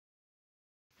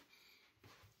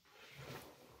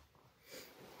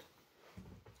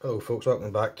Hello folks,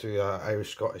 welcome back to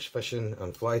Irish Scottish fishing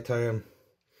and fly tying.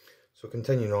 So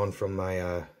continuing on from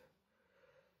my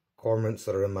cormorants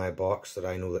that are in my box that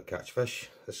I know that catch fish.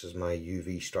 This is my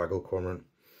UV Straggle Cormorant.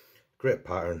 Great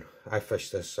pattern. I fish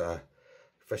this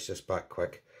back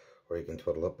quick, or you can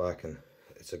twiddle it back, and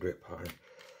it's a great pattern.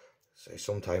 So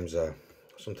sometimes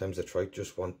the trout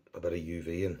just want a bit of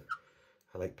UV, and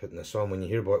I like putting this on. When you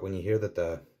hear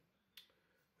that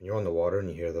when you're on the water and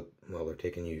you hear that, well, they're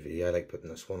taking UV, I like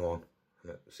putting this one on,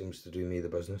 and it seems to do me the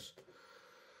business.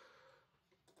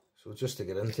 So just to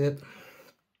get into it,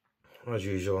 as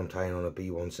usual, I'm tying on a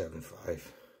B175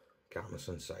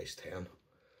 KAMASAN size 10.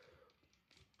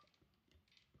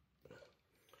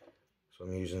 So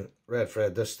I'm using red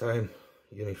thread this time,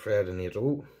 UNI-THREAD in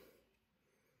 8/0.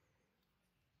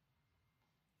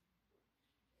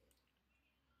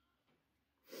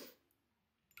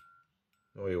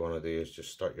 All you want to do is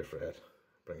just start your thread,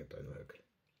 bring it down the hook,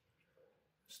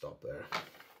 stop there,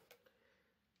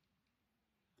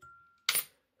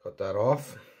 cut that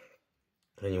off,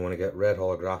 and you want to get red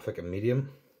holographic in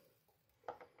medium.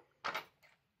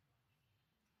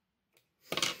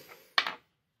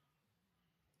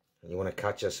 And you want to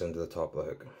catch this into the top of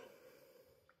the hook.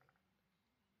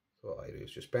 So what I do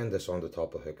is just bend this on the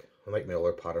top of the hook. I like my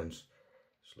other patterns,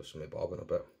 just loosen my bobbin a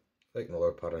bit. Like my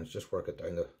other patterns, just work it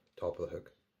down the top of the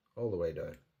hook, all the way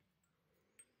down.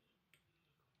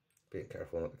 Being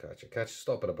careful not to catch it.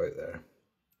 Stop it about there.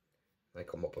 I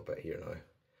come up a bit here now.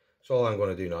 So all I'm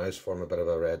going to do now is form a bit of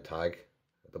a red tag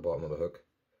at the bottom of the hook.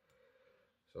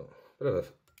 So a bit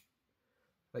of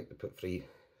I like to put three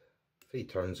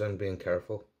turns in, being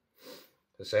careful.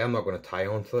 As I say, I'm not going to tie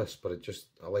onto this, but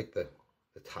I like the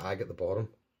tag at the bottom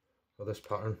of this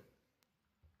pattern.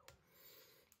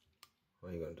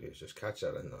 All you're going to do is just catch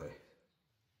that in now.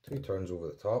 2 turns over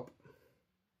the top.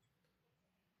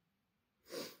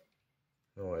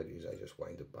 And all I do is I just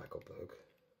wind it back up the hook,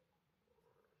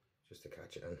 just to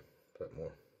catch it in a bit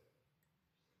more.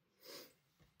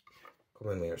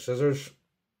 Come in with your scissors.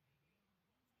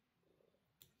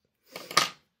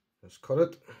 Just cut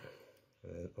it.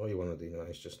 And then all you want to do now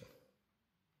is just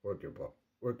work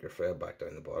your thread back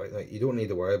down the body. Now, you don't need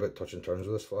to worry about touching turns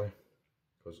with this fly,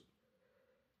 because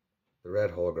the red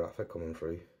holographic coming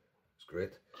through is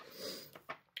great.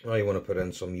 Now you want to put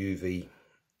in some UV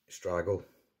Straggle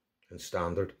in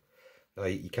standard. Now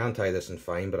you can tie this in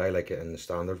fine, but I like it in the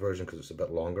standard version because it's a bit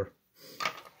longer.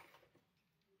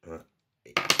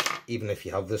 Even if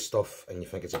you have this stuff and you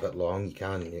think it's a bit long, you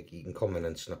can come in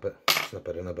and snip it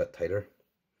in a bit tighter.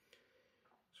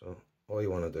 So all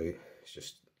you want to do is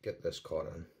just get this caught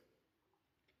in.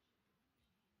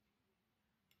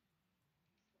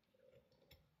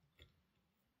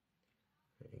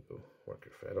 There you go. Work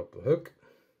your thread up the hook.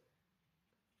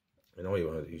 And all you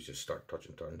want to do is just start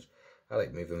touching turns. I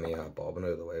like moving my bobbin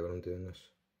out of the way when I'm doing this.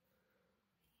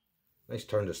 Nice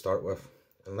turn to start with.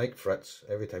 And like frets,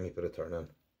 every time you put a turn in,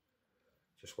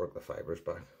 just work the fibres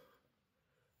back.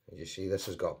 As you see, this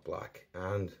has got black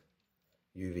and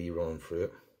UV running through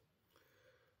it.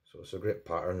 So it's a great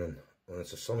pattern, and when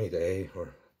it's a sunny day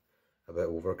or a bit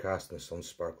overcast and the sun's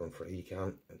sparkling through,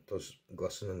 it does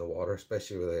glisten in the water,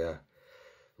 especially with a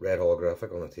red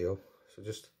holographic on the tail. So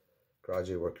just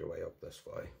gradually work your way up this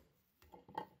fly.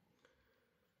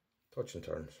 Touch and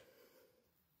turns.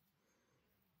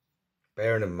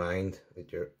 Bearing in mind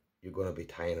that you're going to be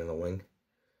tying in a wing.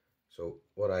 So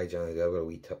what I generally do, I've got a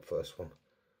wee tip for this one,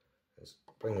 is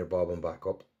bring your bobbin back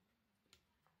up.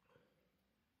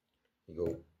 You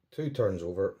go 2 turns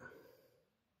over,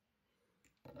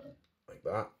 like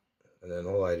that, and then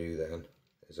all I do then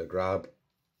is I grab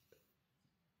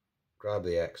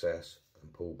the excess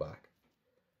and pull back.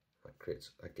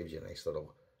 That gives you a nice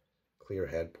little clear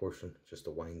head portion just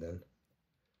to wind in.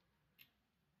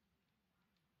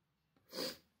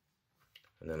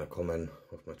 And then I come in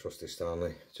with my trusty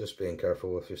Stanley. Just being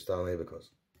careful with your Stanley,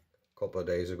 because a couple of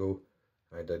days ago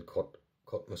I did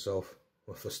cut myself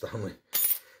with the Stanley.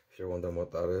 If you're wondering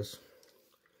what that is,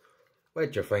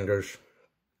 wet your fingers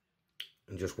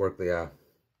and just work the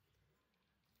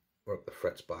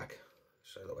frets back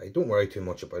side of the way. Don't worry too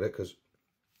much about it, because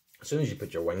as soon as you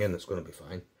put your wing in, it's going to be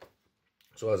fine.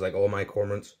 So as like all my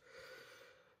cormorants,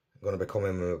 I'm going to be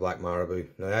coming with a black marabou.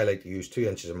 Now I like to use 2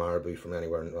 inches of marabou from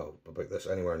anywhere,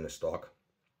 anywhere in the stock.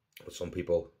 But some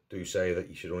people do say that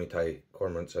you should only tie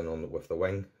cormorants in with the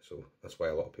wing. So that's why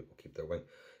a lot of people keep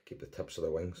the tips of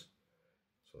their wings.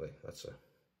 So that's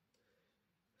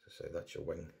your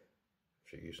wing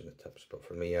if you're using the tips. But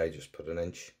for me, I just put an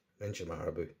inch of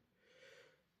marabou.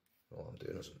 All I'm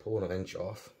doing is I'm pulling an inch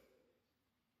off.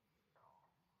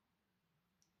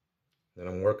 Then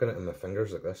I'm working it in my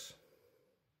fingers like this.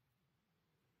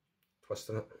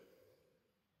 twisting it.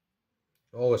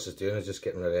 All this is doing is just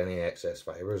getting rid of any excess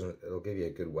fibres, and it'll give you a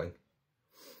good wing.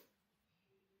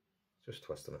 Just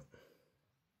twisting it.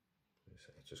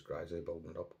 It's just gradually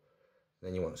building it up. And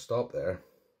then you want to stop there,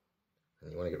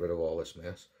 and you want to get rid of all this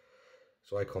mess.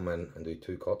 So I come in and do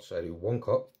 2 cuts. I do 1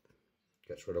 cut,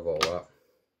 gets rid of all that.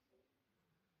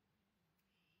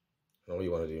 And all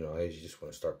you want to do now is you just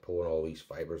want to start pulling all these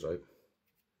fibres out.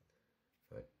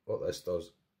 Right. What this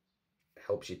does, it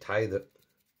helps you tie the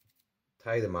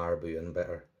marabou in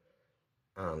better,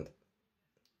 and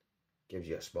gives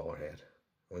you a smaller head.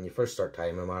 When you first start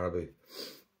tying a marabou,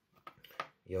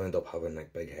 you'll end up having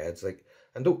like big heads. Like,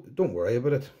 and don't worry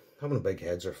about it. Having big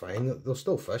heads are fine. They'll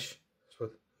still fish. So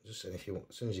just if you want,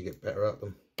 as soon as you get better at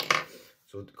them.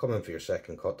 So come in for your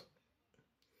second cut.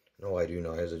 And all I do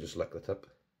now is I just lick the tip.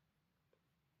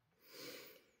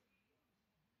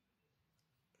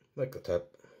 Lick the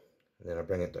tip, and then I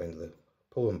bring it down to the,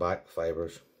 pulling back the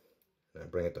fibres, and I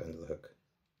bring it down to the hook.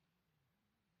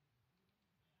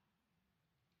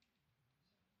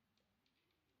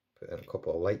 Put in a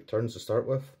couple of light turns to start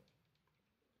with,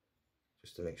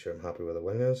 just to make sure I'm happy where the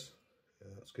wing is.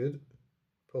 Yeah, that's good.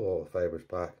 Pull all the fibres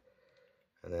back,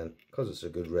 and then, because it's a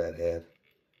good red head,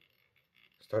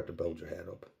 start to build your head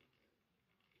up.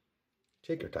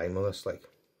 Take your time with this, like.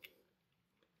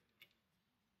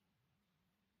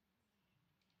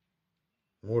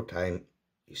 More time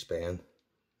you spend,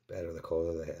 better the colour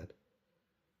of the head.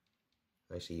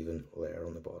 Nice even layer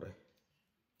on the body.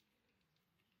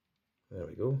 There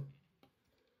we go.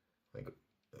 Like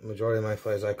the majority of my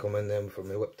flies, I come in them for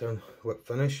my whip turn, whip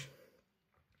finish.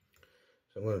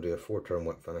 So I'm going to do a 4-turn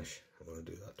whip finish. I'm going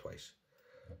to do that twice.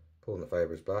 Pulling the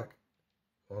fibres back.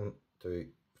 1, 2,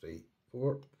 3,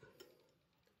 4.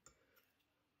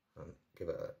 And give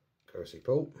it a courtesy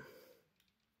pull.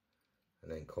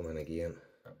 And then come in again.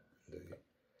 Do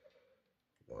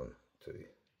 1, 2,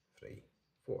 3,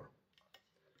 4.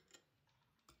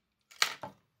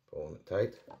 Pulling it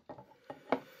tight.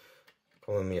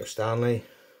 Come in with your Stanley,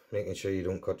 making sure you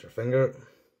don't cut your finger.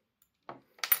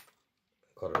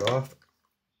 Cut it off.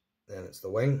 Then it's the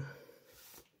wing.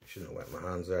 Shouldn't have wet my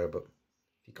hands there, but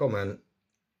if you come in,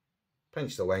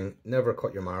 pinch the wing, never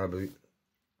cut your marabou.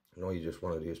 And all you just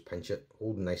want to do is pinch it,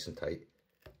 hold it nice and tight,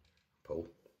 pull.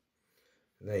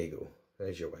 And there you go.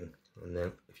 There's your wing. And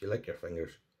then if you lick your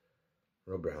fingers,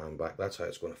 rub your hand back. That's how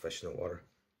it's going to fish in the water.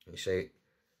 And you say,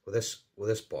 with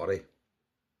this body,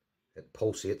 it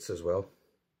pulsates as well.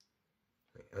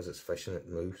 As it's fishing, it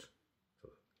moves. So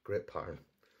great pattern.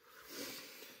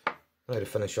 Now to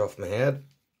finish off my head,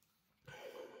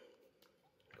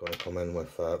 I'm going to come in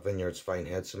with Vineyards Fine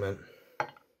Head Cement.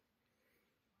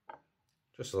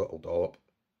 Just a little dollop.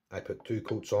 I put 2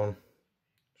 coats on.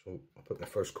 So I'll put my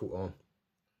first coat on.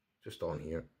 Just on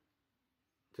here.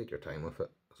 Take your time with it,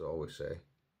 as I always say.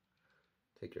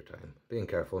 Take your time. Being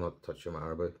careful not to touch your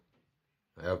marabou.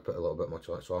 I have put a little bit much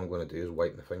on it, so all I'm going to do is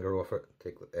wipe my finger off it,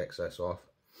 take the excess off.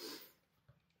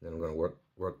 Then I'm going to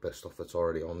work this stuff that's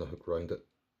already on the hook around it.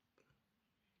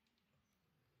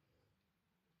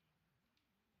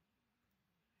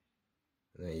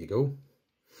 And there you go.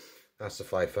 That's the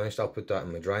fly finished. I'll put that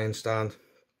in my drying stand,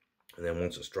 and then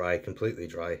once it's dry, completely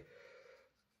dry,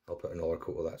 I'll put another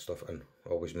coat of that stuff in.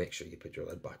 Always make sure you put your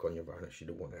lid back on your varnish. You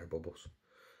don't want air bubbles.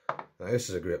 Now this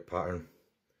is a great pattern.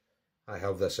 I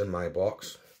have this in my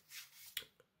box.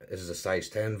 This is a size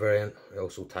 10 variant. I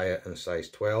also tie it in size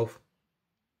 12.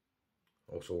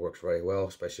 Also works very well,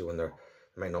 especially when they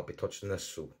might not be touching this,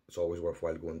 so it's always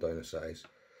worthwhile going down a size.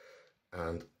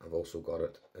 And I've also got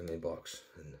it in my box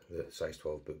in the size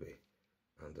 12 booby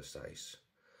and the size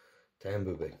 10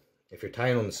 booby. If you're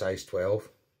tying on the size 12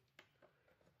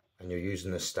 and you're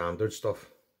using this standard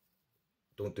stuff,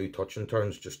 don't do touching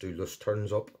turns, just do loose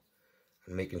turns up,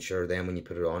 and making sure then when you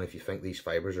put it on, if you think these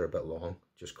fibres are a bit long,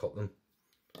 just cut them.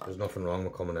 There's nothing wrong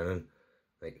with coming in and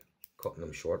like cutting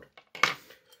them short.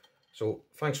 So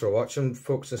thanks for watching,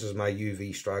 folks. This is my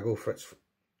UV Straggle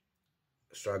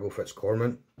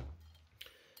Cormorant.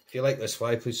 If you like this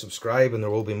fly, please subscribe, and there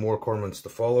will be more cormorants to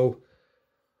follow.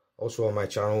 Also on my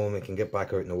channel, when we can get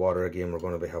back out in the water again, we're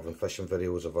going to be having fishing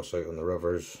videos of us out on the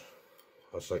rivers,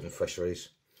 us out in fisheries,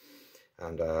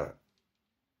 and there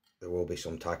will be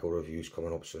some tackle reviews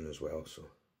coming up soon as well. So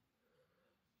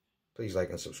please like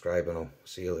and subscribe, and I'll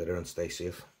see you later, and stay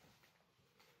safe.